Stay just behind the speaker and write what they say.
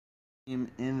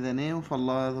In the name of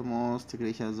Allah, the most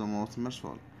gracious, the most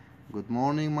merciful. Good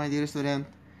morning, my dear student.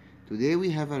 Today we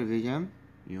have a revision,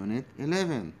 Unit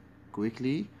 11.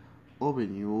 Quickly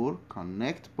open your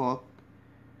Connect book,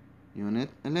 Unit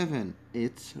 11.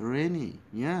 It's rainy.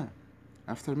 Yeah,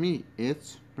 after me,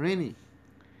 it's rainy.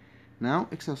 Now,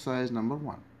 exercise number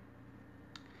 1.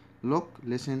 Look,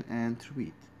 listen, and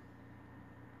repeat.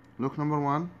 Look, number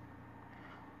 1.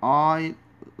 I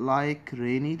like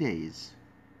rainy days.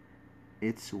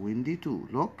 It's windy too.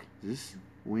 Look, this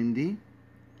windy.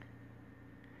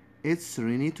 It's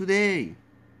rainy today.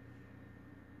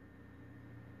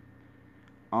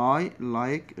 I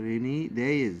like rainy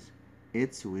days.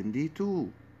 It's windy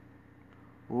too.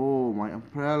 Oh, my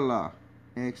umbrella.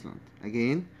 Excellent.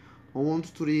 Again, who wants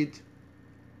to read?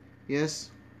 Yes,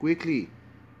 quickly.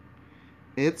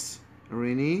 It's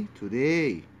rainy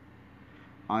today.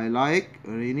 I like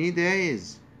rainy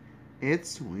days.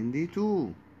 It's windy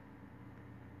too.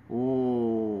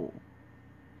 Oh,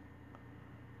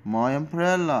 my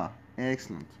umbrella.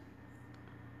 Excellent.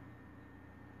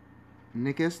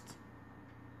 Next,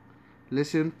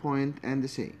 listen, point, and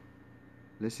say.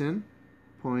 Listen,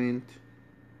 point,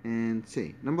 and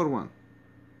say. Number 1.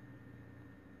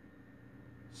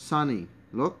 Sunny.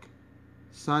 Look,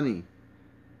 sunny.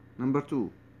 Number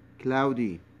 2.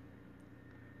 Cloudy.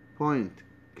 Point.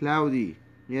 Cloudy.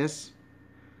 Yes.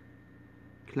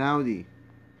 Cloudy.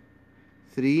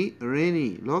 3.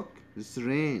 Rainy. Look, this is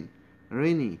rain.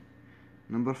 Rainy.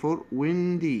 Number 4.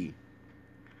 Windy.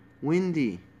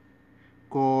 Windy.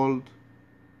 Cold.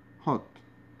 Hot.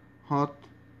 Hot.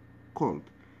 Cold.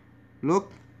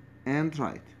 Look and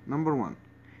write. Number 1.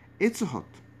 It's hot.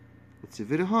 It's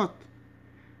very hot.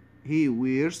 He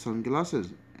wears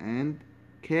sunglasses and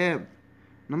cap.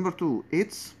 Number 2.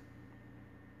 It's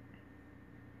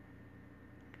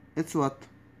what?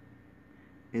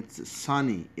 It's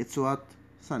sunny. It's what?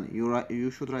 Sunny. You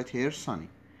should write here sunny.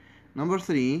 Number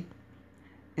 3.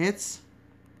 It's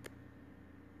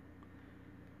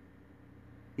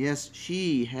yes,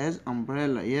 she has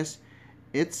umbrella. Yes,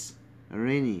 it's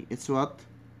rainy. It's what?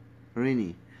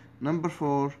 Rainy. Number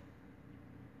 4.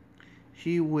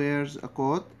 She wears a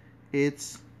coat.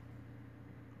 It's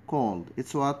cold.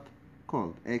 It's what?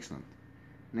 Cold. Excellent.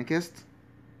 Next,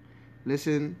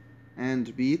 listen and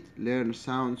repeat. Learn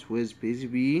sounds with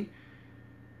page B.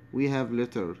 We have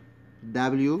letter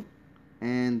W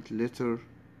and letter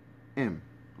M.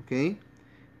 Okay?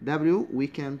 W, we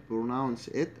can pronounce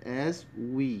it as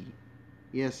we.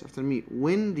 Yes, after me.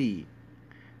 Windy.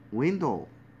 Window.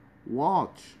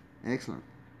 Watch. Excellent.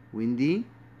 Windy.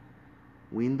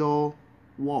 Window.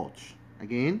 Watch.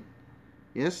 Again.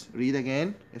 Yes, read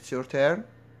again. It's your turn.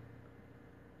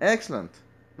 Excellent.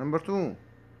 Number 2.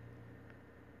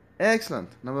 Excellent.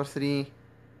 Number 3.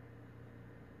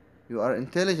 You are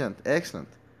intelligent. Excellent.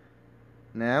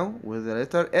 Now with the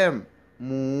letter M.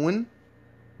 Moon,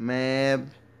 map,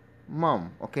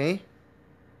 mom. Okay?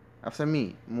 After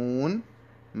me. Moon,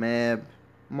 map,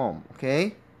 mom.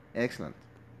 Okay? Excellent.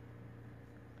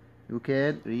 You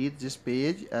can read this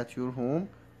page at your home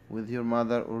with your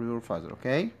mother or your father.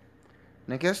 Okay?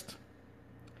 Next.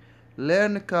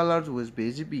 Learn colors with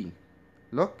page B.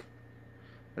 Look.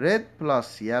 Red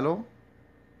plus yellow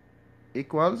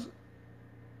equals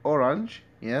orange.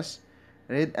 Yes.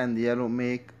 Red and yellow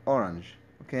make orange.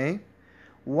 Okay?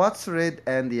 What's red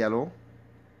and yellow?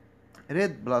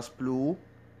 Red plus blue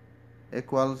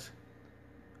equals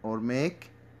or make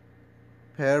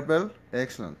purple.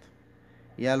 Excellent.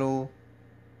 Yellow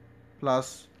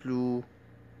plus blue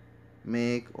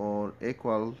make or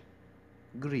equal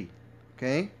green.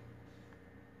 Okay?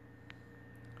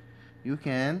 You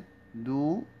can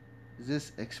do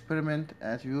this experiment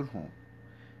at your home.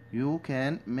 You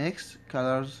can mix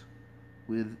colors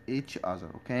with each other.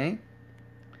 Okay?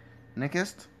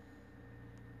 Next,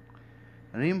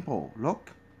 rainbow.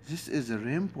 Look, this is a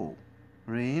rainbow.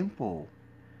 Rainbow.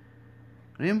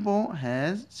 Rainbow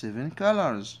has 7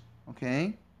 colors.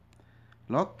 Okay?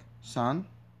 Look, sun,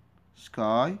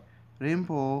 sky,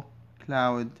 rainbow,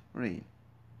 cloud, rain.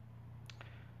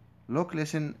 Look,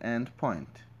 listen, and point.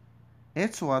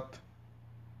 It's what?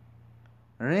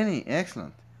 Rainy.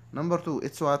 Excellent. Number 2,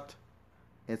 it's what?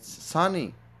 It's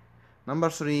sunny. Number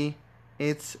 3,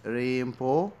 it's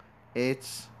rainbow.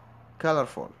 It's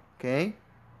colorful. Okay?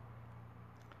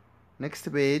 Next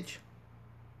page.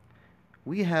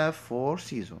 We have 4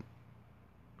 seasons.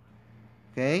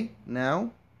 Okay?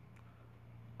 Now,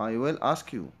 I will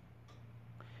ask you.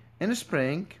 In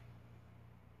spring,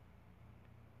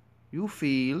 you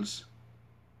feels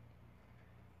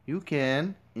you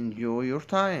can enjoy your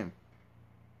time.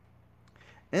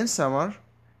 In summer,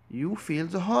 you feel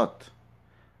the hot.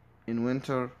 In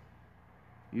winter,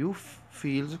 you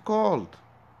feel the cold.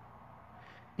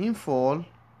 In fall,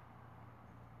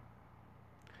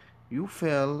 you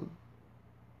feel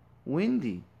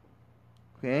windy.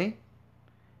 Okay?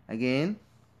 Again,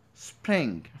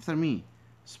 spring. After me.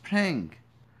 Spring,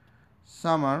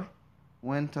 summer,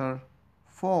 winter,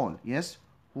 fall. Yes?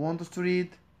 Who wants to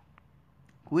read?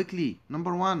 Quickly.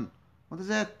 Number one. What is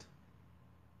that?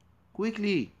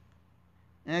 Quickly.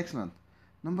 Excellent.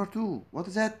 Number two. What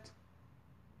is that?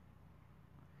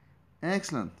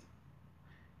 Excellent.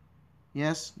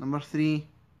 Yes. Number three.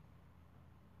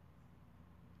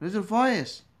 Raise your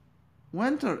voice.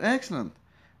 Winter. Excellent.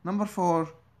 Number four.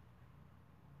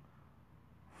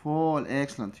 Fall.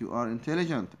 Excellent. You are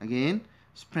intelligent. Again.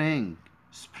 Spring.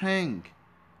 Spring.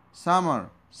 Summer.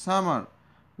 Summer.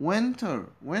 Winter.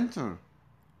 Winter.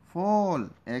 Fall.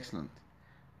 Excellent.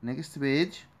 Next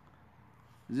page.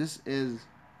 This is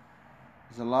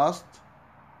the last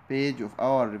page of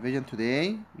our revision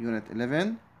today, Unit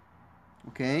 11.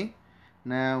 Okay,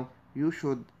 now you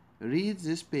should read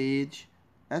this page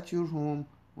at your home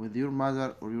with your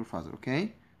mother or your father.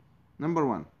 Okay, number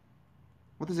one.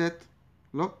 What is it?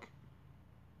 Look.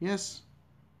 Yes.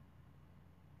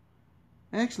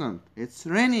 Excellent. It's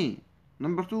rainy.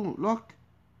 Number two. Look.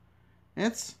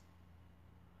 It's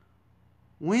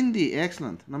windy.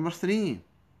 Excellent. Number three.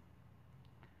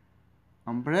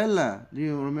 Umbrella. Do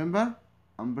you remember?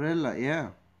 Umbrella. Yeah.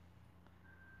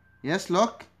 Yes.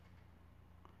 Look.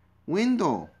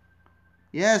 Window.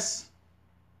 Yes.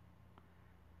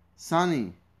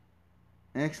 Sunny.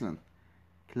 Excellent.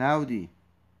 Cloudy.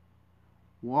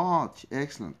 Watch.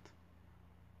 Excellent.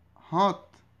 Hot.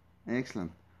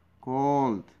 Excellent.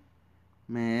 Cold.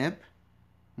 Map.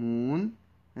 Moon.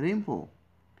 Rainbow.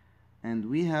 And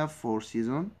we have four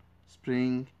seasons: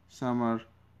 spring, summer,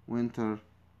 winter,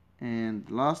 and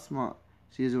last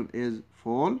season is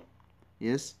fall.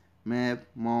 Yes. Map,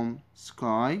 mom,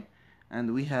 sky.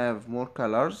 And we have more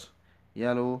colors: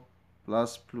 yellow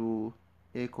plus blue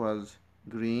equals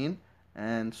green,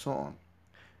 and so on.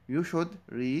 You should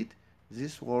read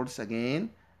these words again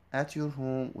at your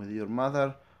home with your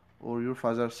mother or your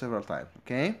father several times.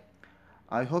 Okay?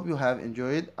 I hope you have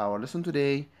enjoyed our lesson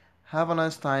today. Have a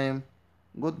nice time.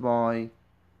 Goodbye.